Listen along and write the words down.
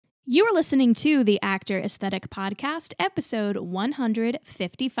You are listening to the Actor Aesthetic Podcast, episode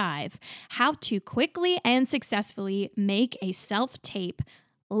 155, How to Quickly and Successfully Make a Self-Tape.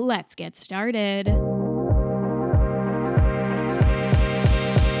 Let's get started.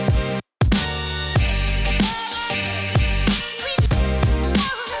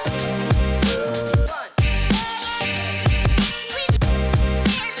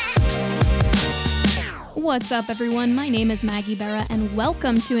 What's up, everyone? My name is Maggie Berra, and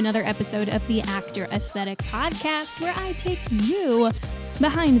welcome to another episode of the Actor Aesthetic Podcast, where I take you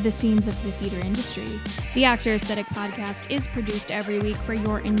behind the scenes of the theater industry. The Actor Aesthetic Podcast is produced every week for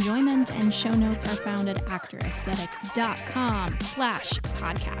your enjoyment, and show notes are found at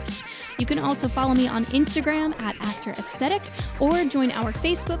actoraesthetic.com/podcast. You can also follow me on Instagram at Actor Aesthetic, or join our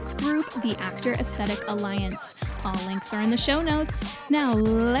Facebook group, the Actor Aesthetic Alliance. All links are in the show notes. Now,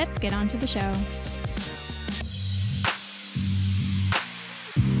 let's get on to the show.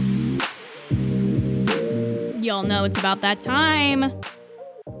 Y'all know it's about that time.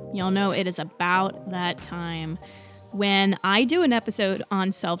 Y'all know it is about that time when I do an episode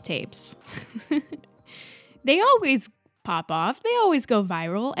on self-tapes. They always pop off. They always go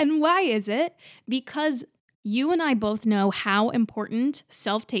viral. And why is it? Because you and I both know how important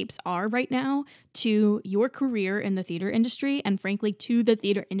self-tapes are right now to your career in the theater industry and, frankly, to the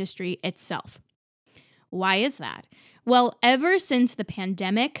theater industry itself. Why is that? Well, ever since the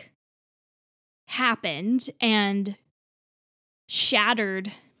pandemic happened and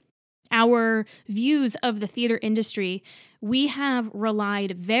shattered our views of the theater industry, we have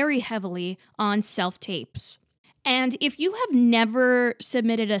relied very heavily on self-tapes. And if you have never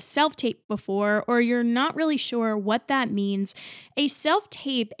submitted a self-tape before, or you're not really sure what that means, a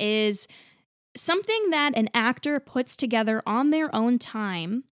self-tape is something that an actor puts together on their own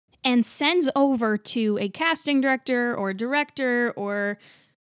time and sends over to a casting director or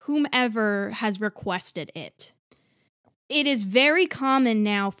whomever has requested it. It is very common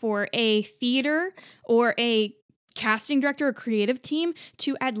now for a theater or a casting director or creative team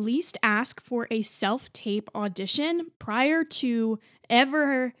to at least ask for a self-tape audition prior to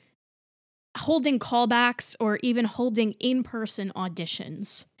ever holding callbacks or even holding in-person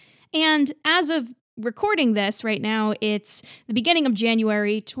auditions. And as of recording this right now, it's the beginning of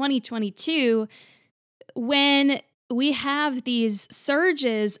January 2022, when we have these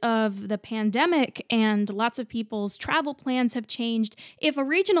surges of the pandemic and lots of people's travel plans have changed. If a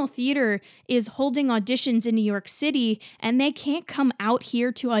regional theater is holding auditions in New York City and they can't come out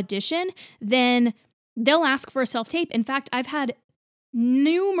here to audition, then they'll ask for a self-tape. In fact, I've had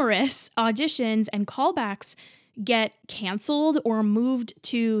numerous auditions and callbacks get canceled or moved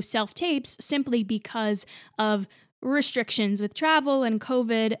to self-tapes simply because of restrictions with travel and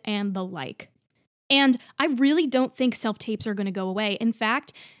COVID and the like. And I really don't think self-tapes are going to go away. In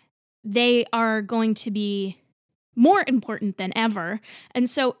fact, they are going to be more important than ever. And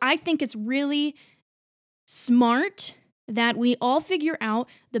so I think it's really smart that we all figure out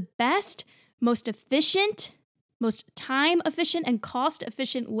the best, most efficient, most time-efficient and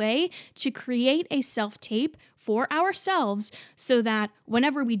cost-efficient way to create a self-tape for ourselves so that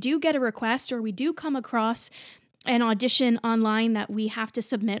whenever we do get a request or we do come across an audition online that we have to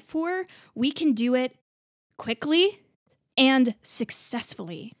submit for, we can do it quickly and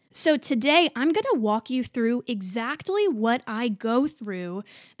successfully. So today, I'm going to walk you through exactly what I go through,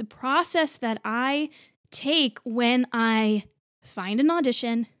 the process that I take when I find an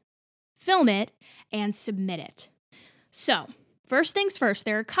audition, film it, and submit it. So, first things first,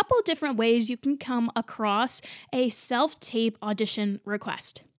 there are a couple different ways you can come across a self-tape audition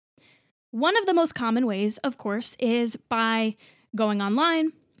request. One of the most common ways, of course, is by going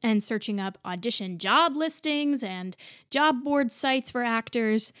online and searching up audition job listings and job board sites for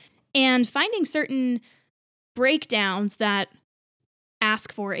actors and finding certain breakdowns that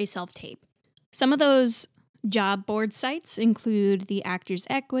ask for a self-tape. Some of those job board sites include the Actors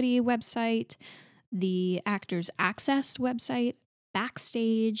Equity website, the Actors Access website,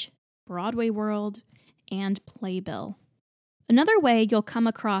 Backstage, Broadway World, and Playbill. Another way you'll come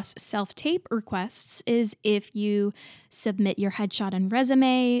across self-tape requests is if you submit your headshot and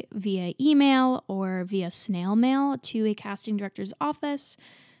resume via email or via snail mail to a casting director's office.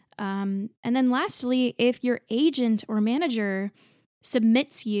 And then lastly, if your agent or manager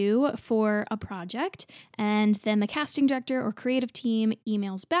submits you for a project and then the casting director or creative team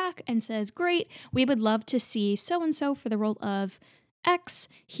emails back and says, "Great, we would love to see so-and-so for the role of X.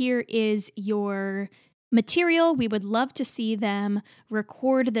 Here is your material. We would love to see them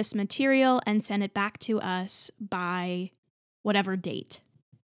record this material and send it back to us by whatever date."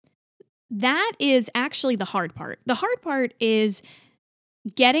 That is actually the hard part. The hard part is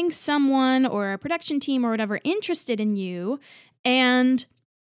getting someone or a production team or whatever interested in you and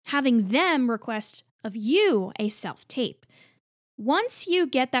having them request of you a self-tape. Once you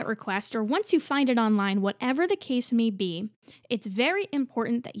get that request or once you find it online, whatever the case may be, it's very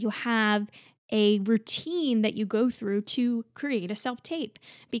important that you have a routine that you go through to create a self-tape.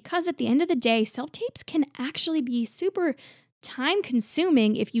 Because at the end of the day, self-tapes can actually be super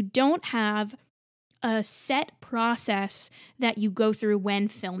time-consuming if you don't have a set process that you go through when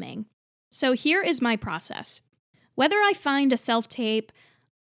filming. So here is my process. Whether I find a self-tape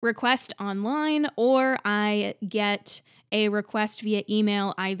request online or I get a request via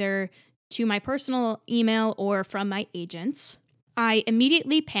email either to my personal email or from my agents, I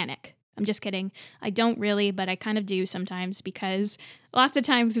immediately panic. I'm just kidding. I don't really, but I kind of do sometimes because lots of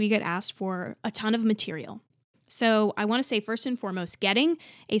times we get asked for a ton of material. So I want to say first and foremost, getting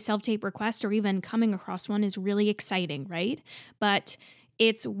a self-tape request or even coming across one is really exciting, right? But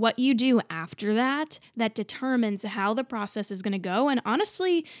it's what you do after that that determines how the process is going to go and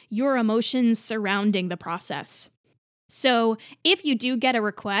honestly, your emotions surrounding the process. So if you do get a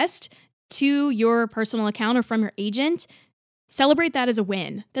request to your personal account or from your agent, celebrate that as a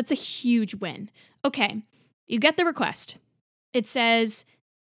win. That's a huge win. Okay, you get the request. It says,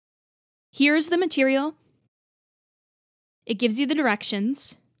 here's the material. It gives you the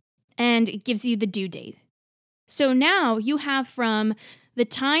directions, and it gives you the due date. So now you have from the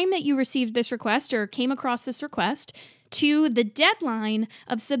time that you received this request or came across this request to the deadline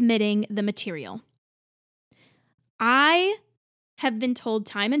of submitting the material. I have been told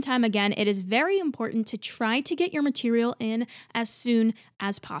time and time again, it is very important to try to get your material in as soon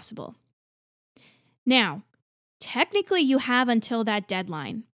as possible. Now, technically you have until that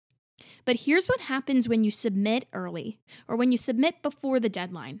deadline. But here's what happens when you submit early or when you submit before the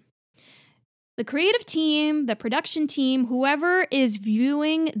deadline. The creative team, the production team, whoever is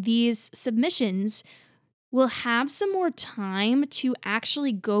viewing these submissions will have some more time to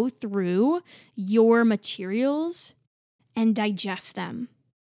actually go through your materials and digest them.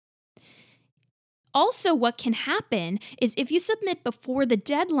 Also, what can happen is if you submit before the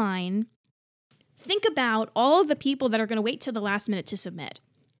deadline, think about all of the people that are going to wait till the last minute to submit.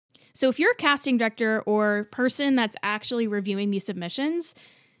 So if you're a casting director or person that's actually reviewing these submissions,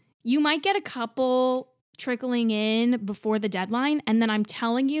 you might get a couple trickling in before the deadline, and then I'm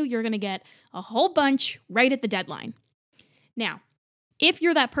telling you, you're going to get a whole bunch right at the deadline. Now, if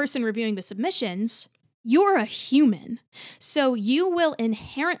you're that person reviewing the submissions, you're a human. So you will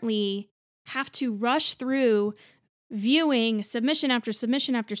inherently have to rush through viewing submission after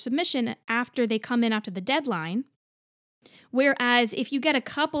submission after submission after they come in after the deadline. Whereas if you get a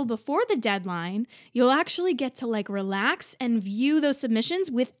couple before the deadline, you'll actually get to relax and view those submissions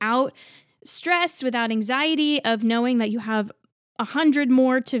without stress, without anxiety of knowing that you have 100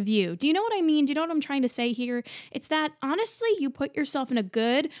 more to view. Do you know what I mean? Do you know what I'm trying to say here? It's that honestly, you put yourself in a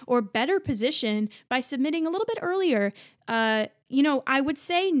good or better position by submitting a little bit earlier. I would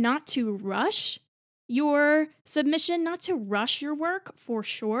say not to rush your submission, not to rush your work for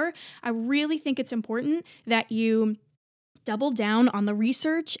sure. I really think it's important that you double down on the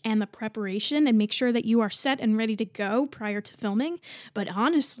research and the preparation and make sure that you are set and ready to go prior to filming. But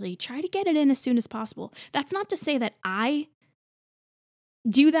honestly, try to get it in as soon as possible. That's not to say that I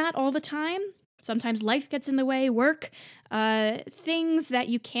do that all the time. Sometimes life gets in the way, work, things that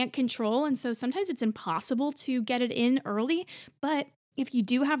you can't control. And so sometimes it's impossible to get it in early. But if you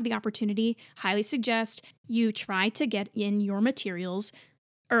do have the opportunity, highly suggest you try to get in your materials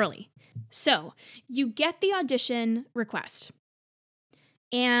early. So you get the audition request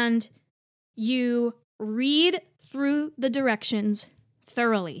and you read through the directions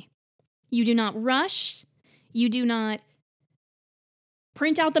thoroughly. You do not rush. You do not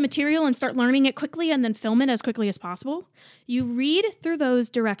print out the material and start learning it quickly and then film it as quickly as possible. You read through those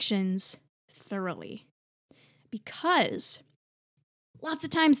directions thoroughly because lots of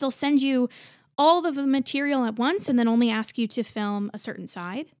times they'll send you all of the material at once and then only ask you to film a certain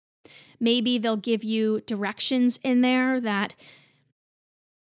side. Maybe they'll give you directions in there that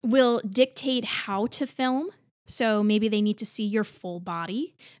will dictate how to film. So maybe they need to see your full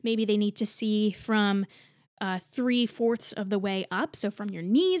body. Maybe they need to see from 3/4 of the way up, so from your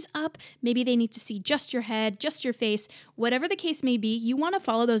knees up. Maybe they need to see just your head, just your face. Whatever the case may be, you want to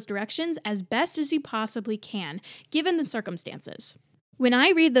follow those directions as best as you possibly can, given the circumstances. When I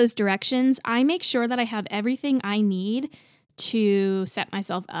read those directions, I make sure that I have everything I need to set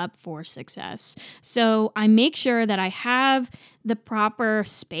myself up for success. So I make sure that I have the proper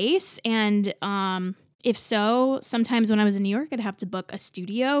space and If so, sometimes when I was in New York, I'd have to book a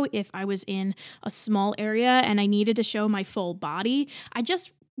studio if I was in a small area and I needed to show my full body. I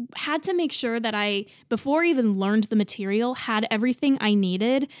just had to make sure that I, before I even learned the material, had everything I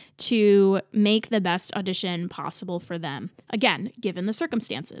needed to make the best audition possible for them. Again, given the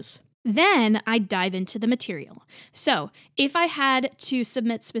circumstances. Then I'd dive into the material. So if I had to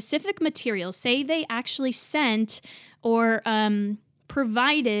submit specific material, say they actually sent or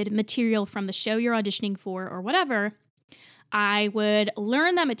provided material from the show you're auditioning for or whatever, I would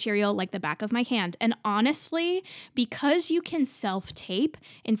learn that material like the back of my hand. And honestly, because you can self-tape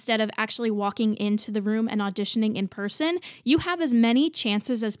instead of actually walking into the room and auditioning in person, you have as many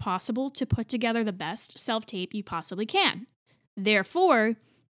chances as possible to put together the best self-tape you possibly can. Therefore,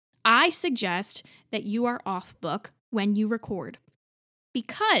 I suggest that you are off book when you record.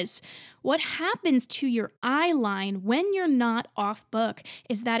 Because what happens to your eye line when you're not off book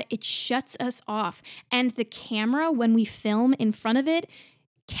is that it shuts us off. And the camera, when we film in front of it,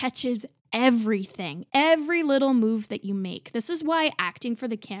 catches everything, every little move that you make. This is why acting for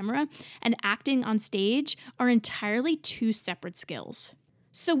the camera and acting on stage are entirely two separate skills.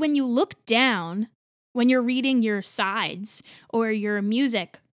 So when you look down, when you're reading your sides or your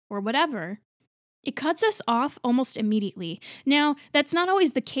music or whatever, it cuts us off almost immediately. Now, that's not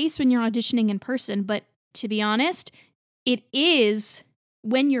always the case when you're auditioning in person, but to be honest, it is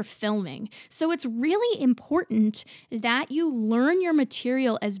when you're filming. So it's really important that you learn your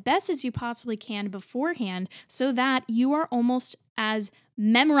material as best as you possibly can beforehand so that you are almost as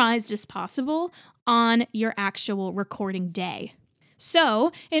memorized as possible on your actual recording day.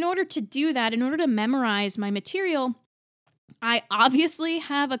 So, in order to do that, in order to memorize my material, I obviously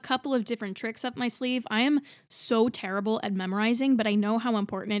have a couple of different tricks up my sleeve. I am so terrible at memorizing, but I know how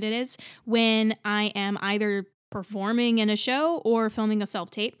important it is when I am either performing in a show or filming a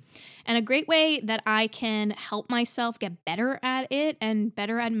self-tape. And a great way that I can help myself get better at it and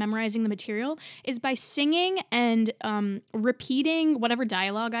better at memorizing the material is by singing and repeating whatever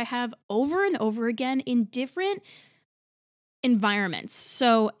dialogue I have over and over again in different environments.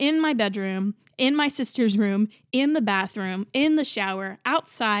 So in my bedroom, in my sister's room, in the bathroom, in the shower,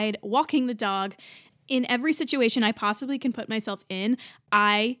 outside, walking the dog, in every situation I possibly can put myself in,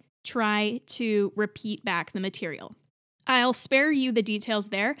 I try to repeat back the material. I'll spare you the details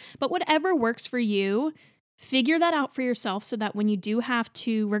there, but whatever works for you, figure that out for yourself so that when you do have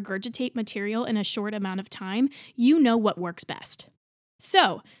to regurgitate material in a short amount of time, you know what works best.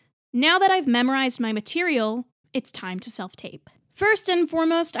 So, now that I've memorized my material, it's time to self-tape. First and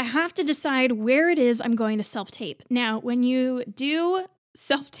foremost, I have to decide where it is I'm going to self-tape. Now, when you do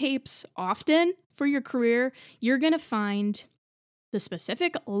self-tapes often for your career, you're going to find the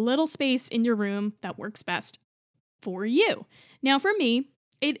specific little space in your room that works best for you. Now, for me,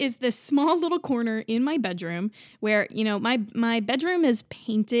 it is this small little corner in my bedroom where, my bedroom is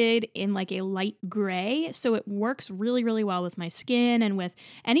painted in like a light gray, so it works really, really well with my skin and with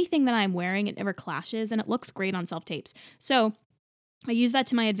anything that I'm wearing. It never clashes, and it looks great on self-tapes. So I use that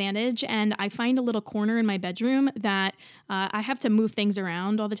to my advantage, and I find a little corner in my bedroom that I have to move things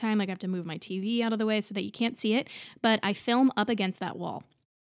around all the time. Like I have to move my TV out of the way so that you can't see it, but I film up against that wall.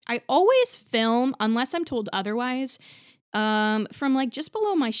 I always film, unless I'm told otherwise, from like just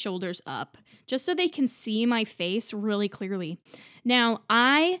below my shoulders up, just so they can see my face really clearly. Now,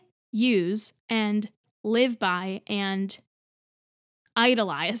 I use and live by and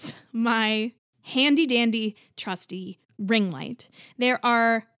idolize my handy dandy trusty ring light. There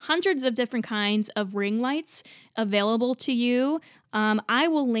are hundreds of different kinds of ring lights available to you. I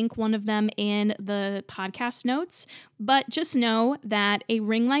will link one of them in the podcast notes, but just know that a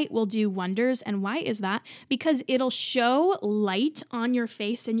ring light will do wonders. And why is that? Because it'll show light on your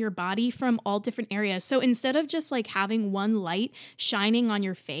face and your body from all different areas. So instead of just like having one light shining on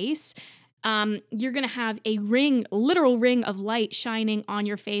your face, you're going to have a literal ring of light shining on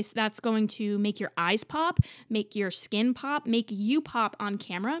your face that's going to make your eyes pop, make your skin pop, make you pop on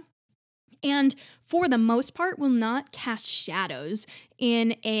camera. And for the most part, will not cast shadows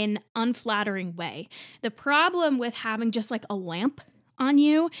in an unflattering way. The problem with having just like a lamp on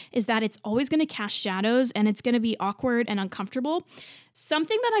you is that it's always going to cast shadows and it's going to be awkward and uncomfortable.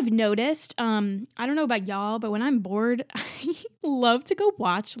 Something that I've noticed, I don't know about y'all, but when I'm bored, I love to go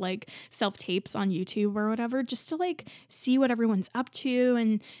watch like self-tapes on YouTube or whatever, just to like see what everyone's up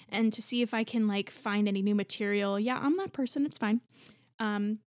to and to see if I can like find any new material. Yeah, I'm that person. It's fine.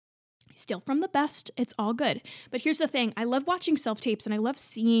 Still from the best. It's all good. But here's the thing. I love watching self-tapes and I love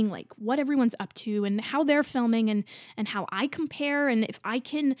seeing like what everyone's up to and how they're filming and how I compare and if I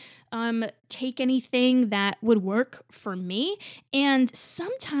can take anything that would work for me. And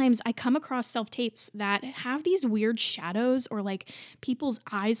sometimes I come across self-tapes that have these weird shadows or like people's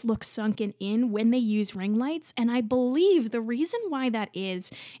eyes look sunken in when they use ring lights. And I believe the reason why that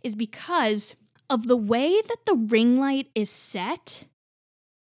is because of the way that the ring light is set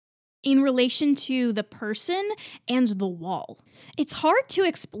in relation to the person and the wall. It's hard to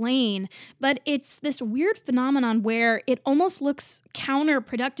explain, but it's this weird phenomenon where it almost looks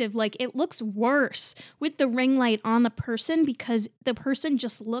counterproductive, like it looks worse with the ring light on the person because the person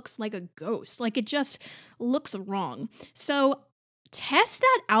just looks like a ghost, like it just looks wrong. So test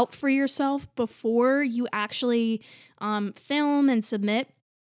that out for yourself before you actually film and submit.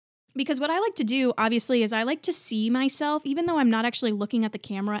 Because what I like to do, obviously, is I like to see myself, even though I'm not actually looking at the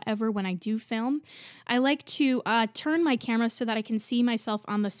camera ever when I do film. I like to turn my camera so that I can see myself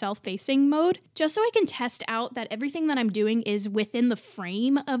on the self-facing mode, just so I can test out that everything that I'm doing is within the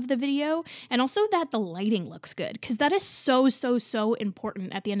frame of the video, and also that the lighting looks good, because that is so, so, so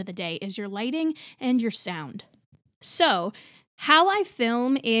important at the end of the day, is your lighting and your sound. So, how I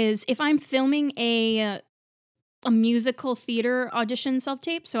film is, if I'm filming a musical theater audition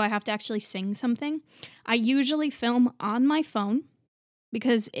self-tape, so I have to actually sing something, I usually film on my phone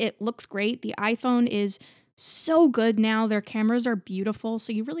because it looks great. The iPhone is so good now. Their cameras are beautiful,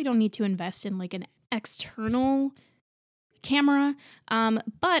 so you really don't need to invest in like an external camera.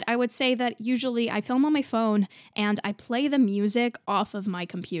 But I would say that usually I film on my phone and I play the music off of my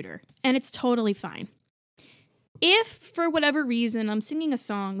computer, and it's totally fine. If for whatever reason I'm singing a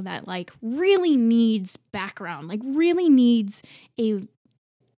song that like really needs background, like really needs a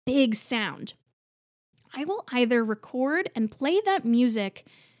big sound, I will either record and play that music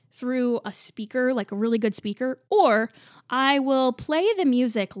through a speaker, like a really good speaker, or I will play the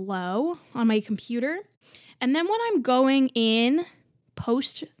music low on my computer. And then when I'm going in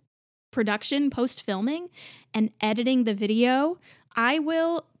post-production, post-filming, and editing the video, I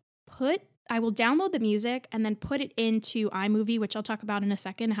will download the music and then put it into iMovie, which I'll talk about in a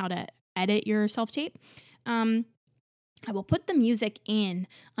second, how to edit your self-tape. I will put the music in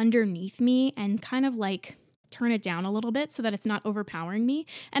underneath me and kind of like turn it down a little bit so that it's not overpowering me.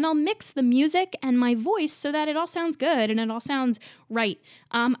 And I'll mix the music and my voice so that it all sounds good and it all sounds right.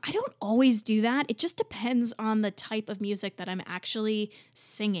 I don't always do that. It just depends on the type of music that I'm actually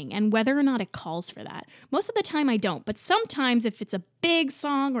singing and whether or not it calls for that. Most of the time I don't, but sometimes if it's a big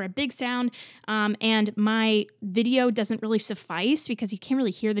song or a big sound and my video doesn't really suffice because you can't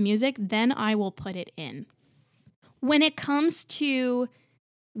really hear the music, then I will put it in. When it comes to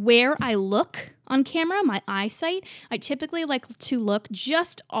where I look on camera, my eyesight, I typically like to look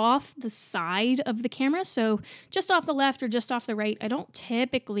just off the side of the camera, so just off the left or just off the right. I don't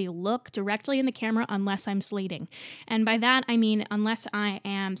typically look directly in the camera unless I'm slating. And by that, I mean unless I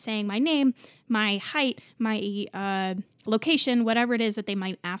am saying my name, my height, my location, whatever it is that they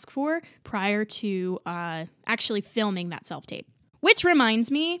might ask for prior to actually filming that self-tape. Which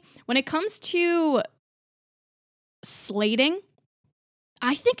reminds me, when it comes to slating,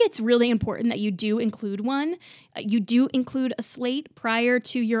 I think it's really important that you do include one. You do include a slate prior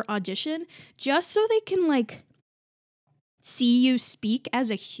to your audition, just so they can like see you speak as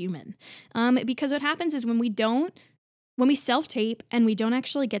a human. Because what happens is when we self-tape and we don't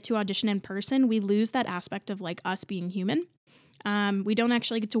actually get to audition in person, we lose that aspect of like us being human. We don't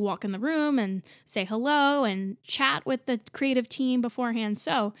actually get to walk in the room and say hello and chat with the creative team beforehand.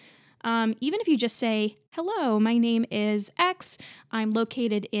 So even if you just say, hello, my name is X, I'm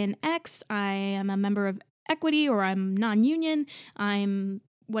located in X, I am a member of Equity or I'm non-union, I'm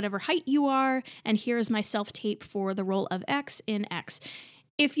whatever height you are, and here's my self-tape for the role of X in X.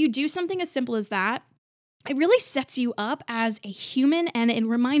 If you do something as simple as that, it really sets you up as a human and it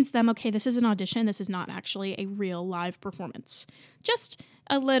reminds them, okay, this is an audition, this is not actually a real live performance. Just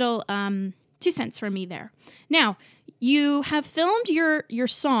a little 2 cents from me there. Now, you have filmed your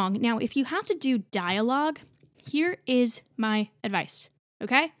song. Now, if you have to do dialogue, here is my advice,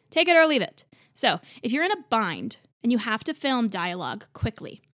 okay? Take it or leave it. So, if you're in a bind and you have to film dialogue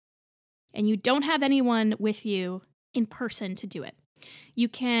quickly and you don't have anyone with you in person to do it, you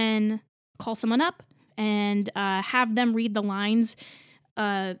can call someone up and have them read the lines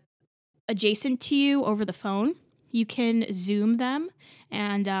adjacent to you over the phone. You can Zoom them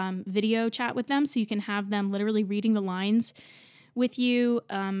and video chat with them so you can have them literally reading the lines with you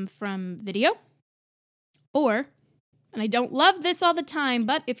from video. Or and I don't love this all the time,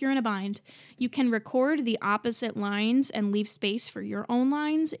 but if you're in a bind, you can record the opposite lines and leave space for your own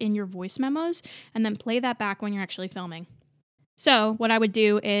lines in your voice memos, and then play that back when you're actually filming. So what I would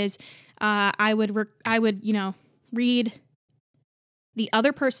do is I would read the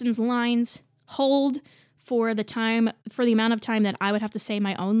other person's lines, hold for the amount of time that I would have to say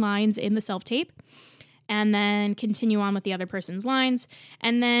my own lines in the self-tape, and then continue on with the other person's lines.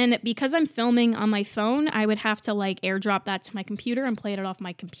 And then because I'm filming on my phone, I would have to airdrop that to my computer and play it off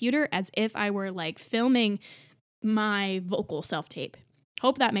my computer as if I were filming my vocal self-tape.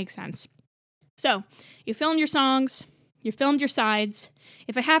 Hope that makes sense. So you filmed your songs, you filmed your sides.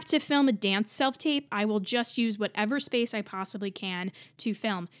 If I have to film a dance self-tape, I will just use whatever space I possibly can to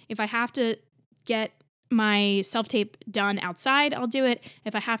film. If I have to get my self-tape done outside, I'll do it.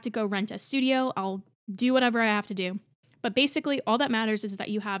 If I have to go rent a studio, I'll do whatever I have to do. But basically, all that matters is that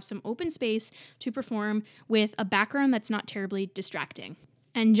you have some open space to perform with a background that's not terribly distracting.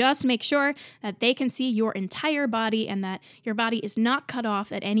 And just make sure that they can see your entire body and that your body is not cut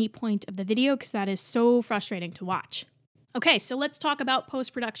off at any point of the video, because that is so frustrating to watch. Okay, so let's talk about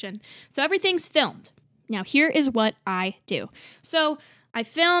post-production. So everything's filmed. Now, here is what I do. So I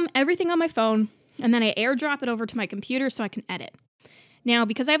film everything on my phone, and then I airdrop it over to my computer so I can edit. Now,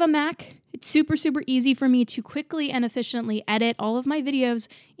 because I have a Mac, it's super, super easy for me to quickly and efficiently edit all of my videos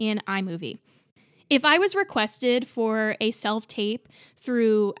in iMovie. If I was requested for a self-tape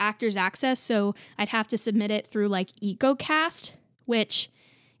through Actors Access, so I'd have to submit it through EcoCast, which,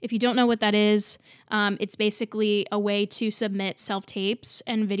 if you don't know what that is, it's basically a way to submit self-tapes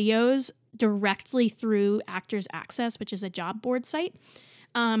and videos directly through Actors Access, which is a job board site.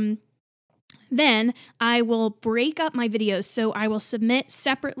 Then I will break up my videos. So I will submit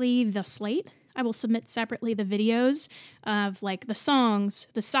separately the slate. I will submit separately the videos of the songs,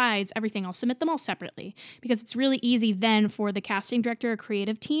 the sides, everything. I'll submit them all separately because it's really easy then for the casting director or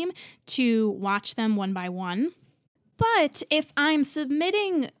creative team to watch them one by one. But if I'm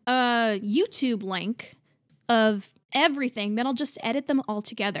submitting a YouTube link of everything, then I'll just edit them all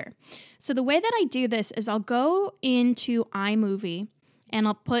together. So the way that I do this is I'll go into iMovie and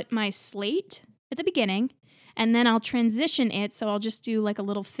I'll put my slate at the beginning, and then I'll transition it. So I'll just do a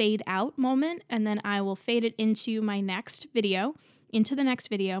little fade out moment, and then I will fade it into the next video, and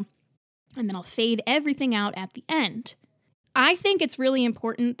then I'll fade everything out at the end. I think it's really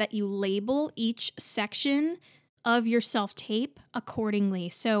important that you label each section of your self-tape accordingly.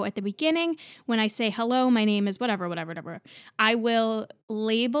 So at the beginning, when I say, hello, my name is whatever, I will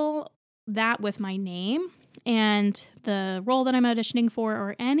label that with my name and the role that I'm auditioning for,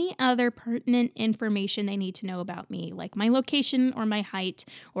 or any other pertinent information they need to know about me, like my location or my height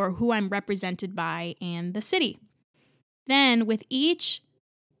or who I'm represented by and the city. Then with each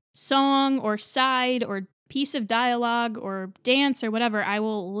song or side or piece of dialogue or dance or whatever, I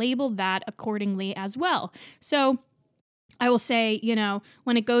will label that accordingly as well. So I will say,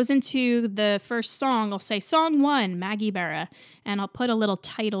 when it goes into the first song, I'll say song 1, Maggie Berra, and I'll put a little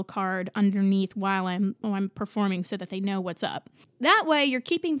title card underneath while I'm performing so that they know what's up. That way, you're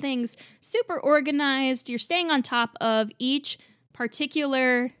keeping things super organized. You're staying on top of each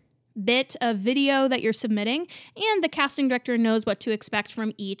particular bit of video that you're submitting, and the casting director knows what to expect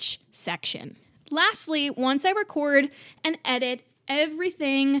from each section. Lastly, once I record and edit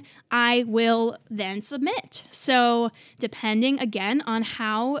everything, I will then submit. So depending again on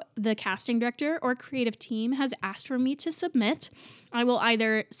how the casting director or creative team has asked for me to submit, I will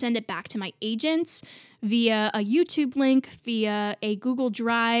either send it back to my agents via a YouTube link, via a Google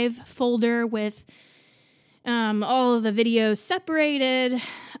Drive folder with all of the videos separated,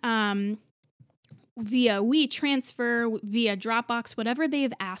 via WeTransfer, via Dropbox, whatever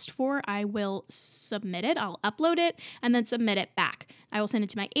they've asked for, I will submit it. I'll upload it and then submit it back. I will send it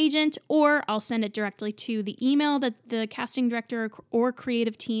to my agent, or I'll send it directly to the email that the casting director or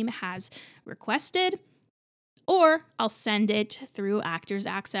creative team has requested, or I'll send it through Actors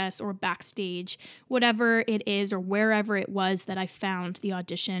Access or Backstage, whatever it is or wherever it was that I found the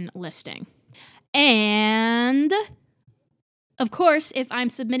audition listing. And of course, if I'm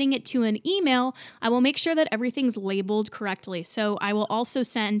submitting it to an email, I will make sure that everything's labeled correctly. So I will also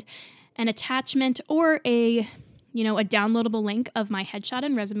send an attachment or a downloadable link of my headshot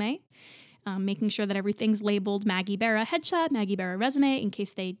and resume, making sure that everything's labeled Maggie Berra headshot, Maggie Berra resume, in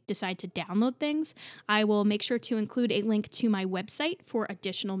case they decide to download things. I will make sure to include a link to my website for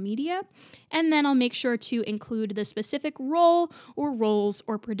additional media, and then I'll make sure to include the specific role or roles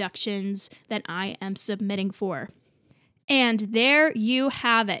or productions that I am submitting for. And there you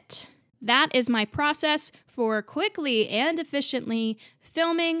have it. That is my process for quickly and efficiently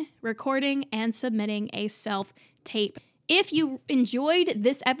filming, recording, and submitting a self-tape. tape. If you enjoyed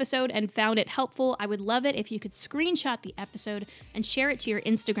this episode and found it helpful, I would love it if you could screenshot the episode and share it to your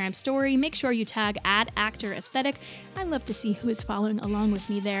Instagram story. Make sure you tag @ActorAesthetic. I love to see who is following along with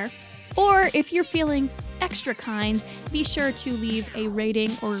me there. Or if you're feeling extra kind, be sure to leave a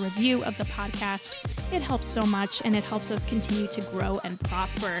rating or a review of the podcast. It helps so much, and it helps us continue to grow and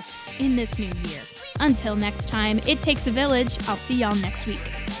prosper in this new year. Until next time, it takes a village. I'll see y'all next week.